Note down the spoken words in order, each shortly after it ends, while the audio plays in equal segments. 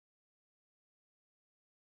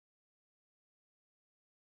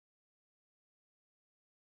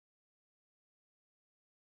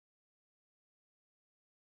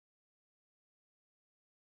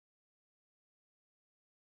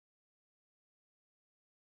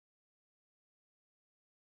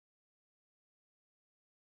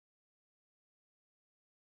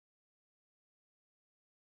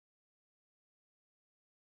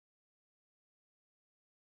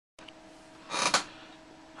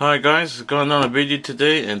Hi guys, got another video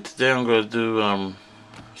today, and today I'm going to do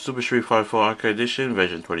Super Street Fighter 4 Arcade Edition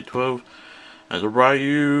version 2012 and the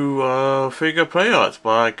Ryu figure play arts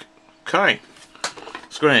by Kai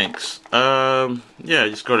Square Enix. Yeah, I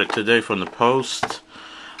just got it today from the post.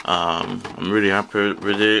 I'm really happy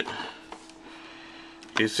with it.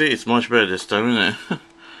 You see, it's much better this time, isn't it?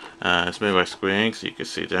 It's made by Square Enix, you can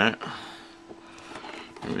see that.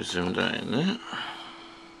 Let me zoom that in there.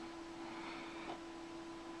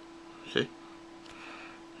 See?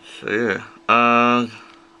 So yeah, I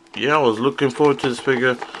was looking forward to this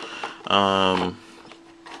figure. You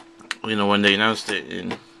know, when they announced it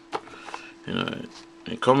in,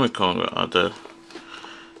 in Comic-Con or other,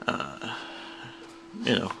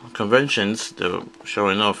 conventions, they were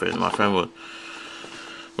showing off it. My friend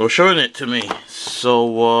were showing it to me.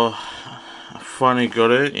 So I finally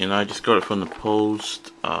got it. I just got it from the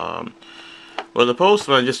post. Well, the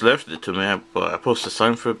postman just left it to me, but I posted a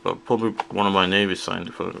sign for it, but probably one of my neighbors signed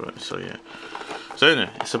it for it, so yeah. So anyway,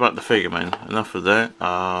 it's about the figure, man. Enough of that.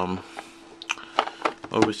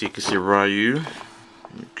 Obviously you can see Ryu.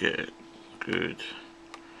 Okay, good.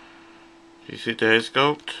 You see the head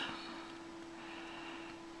sculpt?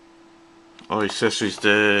 Oh, accessories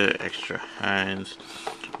there, extra hands.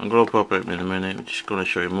 I'm gonna pop it in a minute. I'm just gonna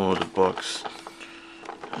show you more of the box.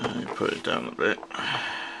 Put it down a bit.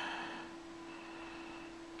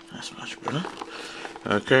 That's much better.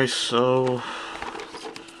 Okay, so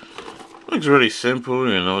looks really simple,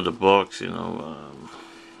 the box, let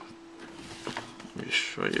me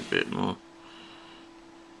show you a bit more.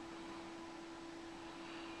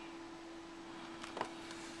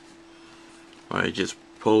 Alright, just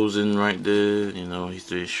posing right there, he's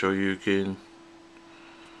doing Shoryuken.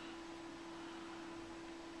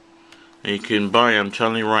 And you can buy, I'm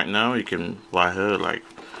telling you right now, you can buy her like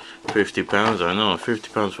 £50. I know,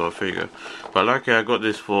 £50 for a figure, but luckily I got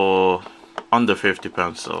this for under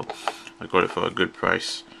 £50, so I got it for a good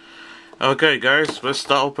price. Okay guys, let's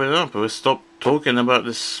start opening up. Let's stop talking about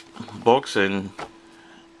this box and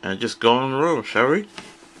just go on the road, shall we?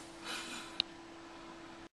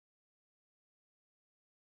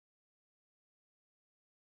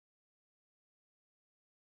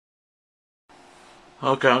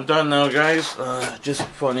 Okay, I'm done now guys. Just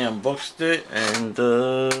finally unboxed it, and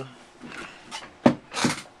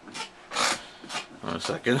one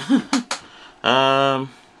second.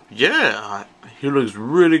 Yeah, he looks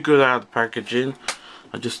really good out of the packaging.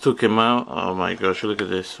 I just took him out. Oh my gosh, look at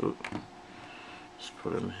this. Let's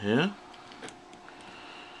put him here.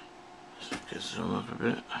 So we can zoom up a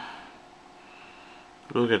bit.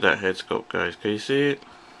 Look at that head sculpt, guys. Can you see it?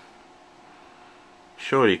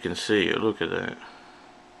 Sure, you can see it. Look at that.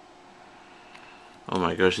 Oh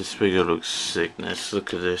my gosh, this figure looks sickness.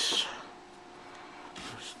 Look at this.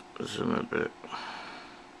 Let's zoom a bit.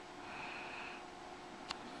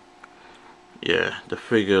 Yeah, the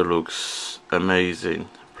figure looks amazing.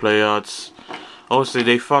 Play arts. Obviously,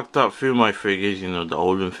 they fucked up a few of my figures. The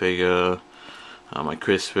Olden figure, my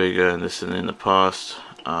Chris figure, and this and in the past.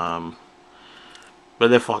 But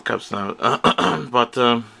they're fuck ups now. But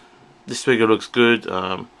this figure looks good.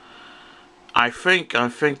 I think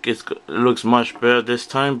it looks much better this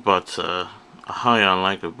time, but highly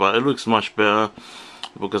unlikely. But it looks much better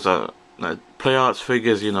because Play Arts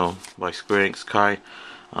figures, by Square Enix Kai,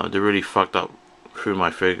 they really fucked up through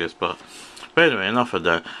my figures. But anyway, enough of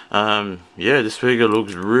that. Yeah, this figure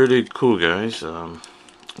looks really cool, guys. I'm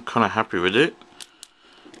kind of happy with it.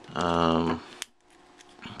 I'm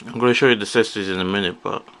going to show you the accessories in a minute,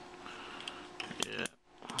 but yeah,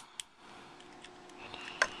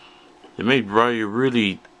 they made Ryu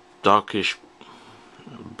really darkish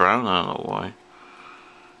brown. I don't know why.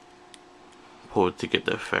 Probably to get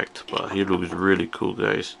the effect, but he looks really cool,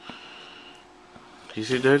 guys. You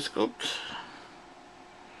see the head sculpt?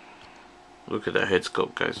 Look at that head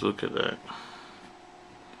sculpt, guys. Look at that.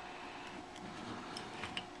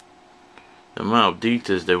 The amount of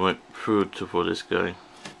details they went through for this guy.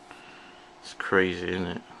 It's crazy, isn't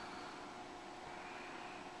it?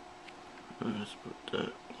 Let's put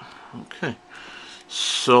that. Okay.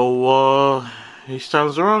 So he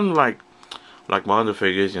stands around like my other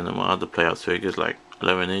figures, my other Play Arts figures, like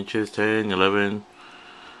 11 inches, 10, 11.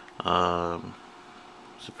 So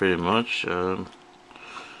pretty much.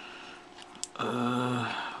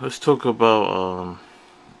 Let's talk about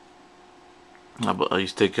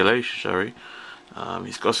his articulation, shall we?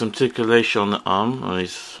 He's got some articulation on the arm, on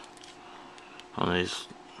his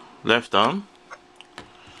left arm.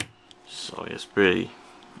 So it's pretty.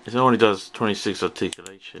 It only does 26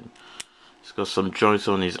 articulation. He's got some joints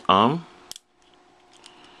on his arm.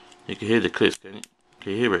 You can hear the clicks, can you?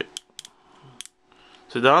 Can you hear it?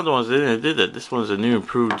 So the other ones did it. This one's a new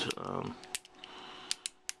improved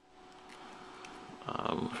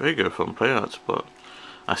figure from Playarts, but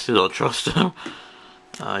I still don't trust him.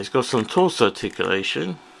 He's got some torso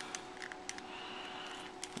articulation.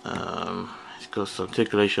 He's got some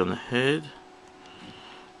articulation on the head.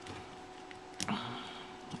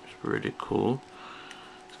 It's really cool.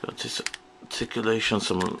 He's got this articulation on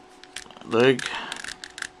some leg,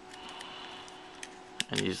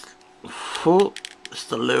 and his foot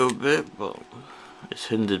just a little bit, but it's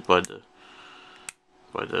hindered by the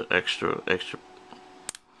extra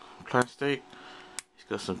plastic. He's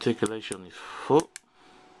got some articulation on his foot.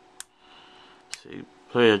 See,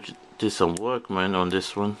 player did some work, man, on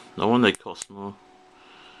this one. No wonder they cost more.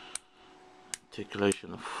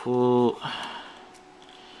 Articulation on the foot,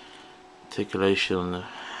 articulation on the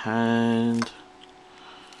hand,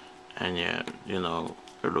 and yeah, you know,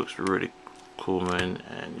 it looks really cool, man.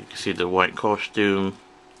 And you can see the white costume,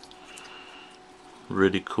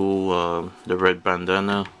 really cool. The red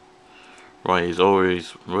bandana, right? He's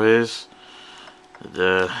always wears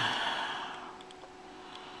the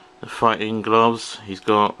fighting gloves he's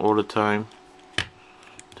got all the time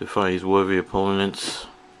to fight his worthy opponents,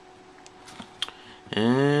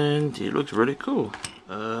 and he looks really cool.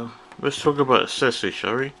 Let's talk about accessories,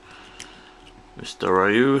 shall we? Mr.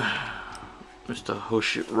 Ryu, Mr.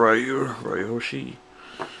 Ryoshi,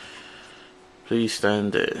 please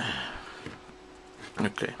stand there.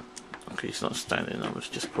 Okay, he's not standing. Let's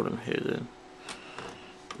just put him here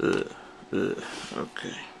then.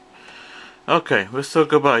 Okay, let's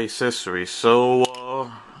talk about accessories. So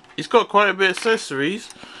he's got quite a bit of accessories.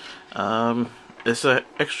 It's an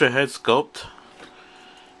extra head sculpt.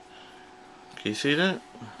 Can you see that?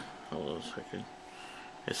 Hold on a second.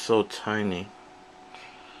 It's so tiny.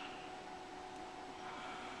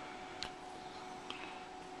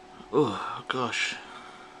 Oh gosh,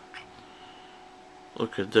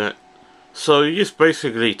 look at that. So you just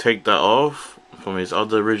basically take that off from his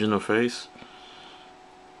other original face.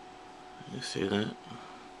 You see that?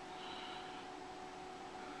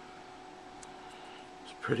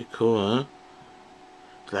 It's pretty cool, huh?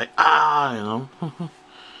 It's like, you know.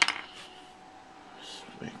 Just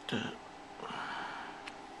make that.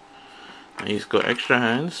 And he's got extra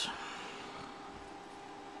hands.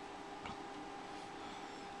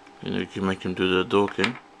 You know, you can make him do the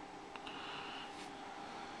Hadouken.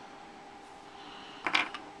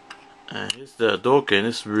 And here's the Hadouken.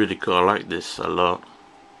 It's really cool. I like this a lot.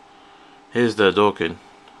 Here's the Hadouken.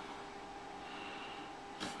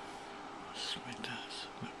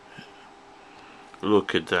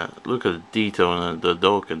 Look at that. Look at the detail on the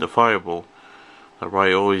Hadouken, the fireball. Like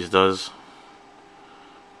Ryu always does.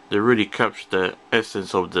 They really captured the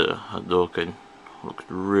essence of the Hadouken. Looks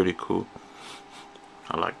really cool.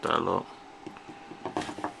 I like that a lot.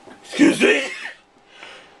 Excuse me.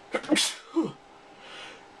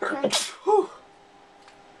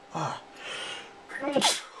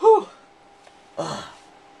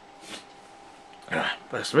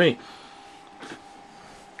 That's me.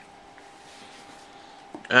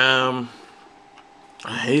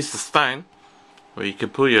 Here's the stand where you can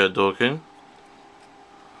put your Hadouken.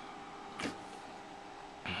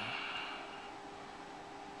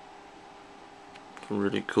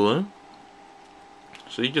 Really cool.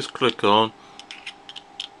 So you just click on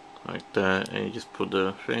like that, and you just put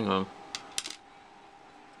the thing on.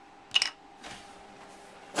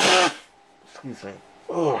 Excuse me.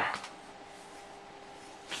 Oh.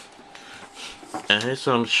 And here's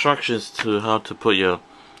some instructions to how to put your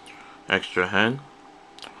extra hand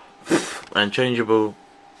and changeable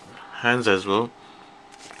hands as well.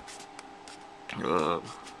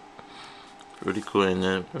 Really cool, in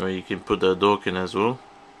there where you can put the Hadouken as well.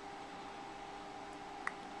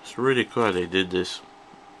 It's really cool how they did this,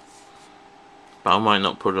 but I might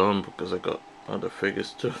not put it on because I got other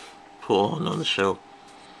figures to put on the show.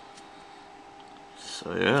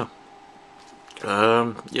 So yeah,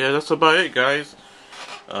 yeah, that's about it, guys.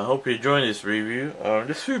 I hope you enjoyed this review. There's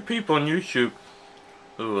a few people on YouTube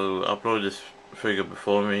who will upload this figure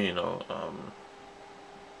before me, you know.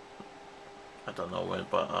 I don't know when,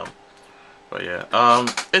 but yeah,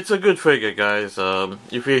 it's a good figure, guys.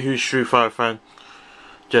 If you're a huge Street Fighter fan,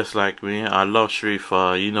 just like me, I love Street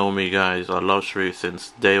Fighter. You know me, guys. I love Street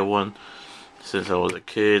since day one, since I was a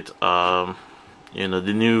kid. You know,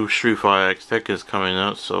 the new Street Fighter X Tekken is coming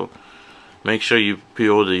out, so make sure you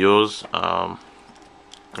pre-order yours.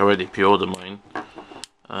 Already pre-ordered mine.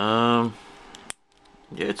 Yeah,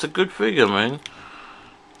 it's a good figure, man,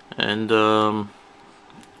 and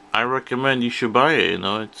I recommend you should buy it. You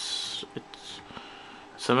know, it's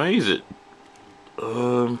amazing.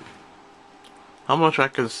 how much I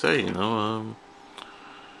can say,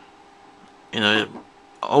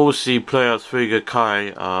 obviously Players figure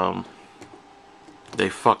Kai, they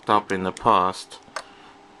fucked up in the past,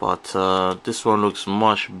 but this one looks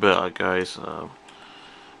much better, guys.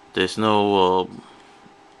 There's no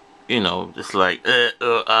it's like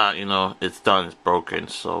it's done, it's broken.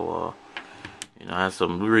 So I had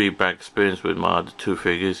some really bad experience with my other two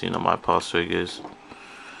figures, my past figures.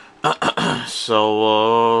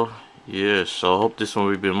 So yeah, so I hope this one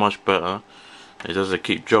will be much better. It doesn't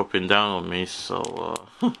keep dropping down on me, so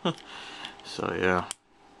so yeah.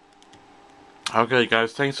 Okay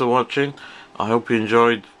guys, thanks for watching. I hope you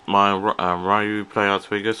enjoyed my Ryu Playarts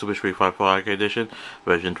figure, Super Street Fighter 4 Arcade Edition,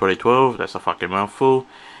 version 2012. That's a fucking mouthful.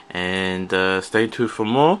 And stay tuned for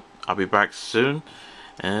more. I'll be back soon.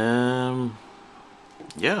 Yeah,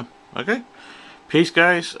 okay. Peace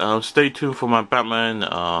guys. Stay tuned for my Batman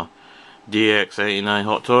DX89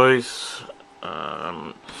 Hot Toys.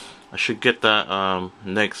 I should get that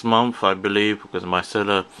next month, I believe, because my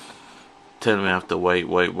seller telling me I have to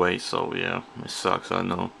wait. So yeah, it sucks, I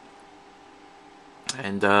know.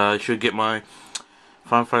 And I should get my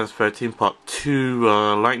Final Fantasy 13 Part 2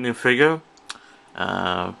 Lightning figure.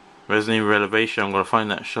 Resident Evil Elevation, I'm going to find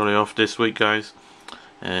that shortly off this week, guys.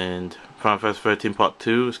 And Final Fantasy 13 Part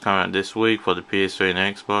 2 is coming out this week for the PS3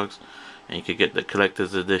 and Xbox. And you can get the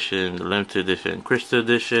Collector's Edition, the Limited Edition, Crystal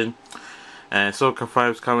Edition. And Soccer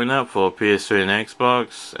 5 is coming up for PS3 and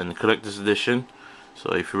Xbox, and the Collector's Edition.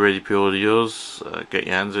 So if you're ready to pre-order yours, get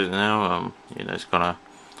your hands on it now. It's gonna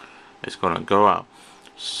go out.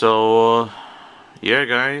 So yeah,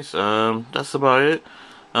 guys, that's about it.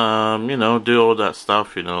 Do all that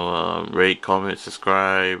stuff. Rate, comment,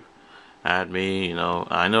 subscribe, add me.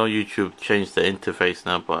 I know YouTube changed the interface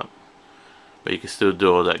now, but you can still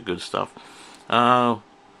do all that good stuff.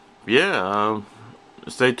 Yeah.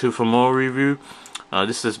 Stay tuned for more review.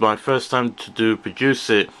 This is my first time to produce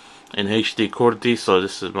it in HD quality, so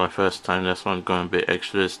this is my first time. That's why I'm going a bit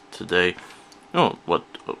extras today.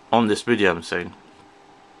 On this video I'm saying.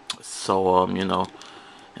 So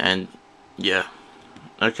and yeah.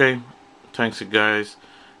 Okay. Thanks guys.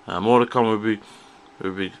 More to come will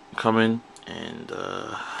be coming, and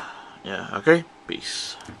yeah. Okay.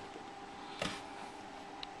 Peace.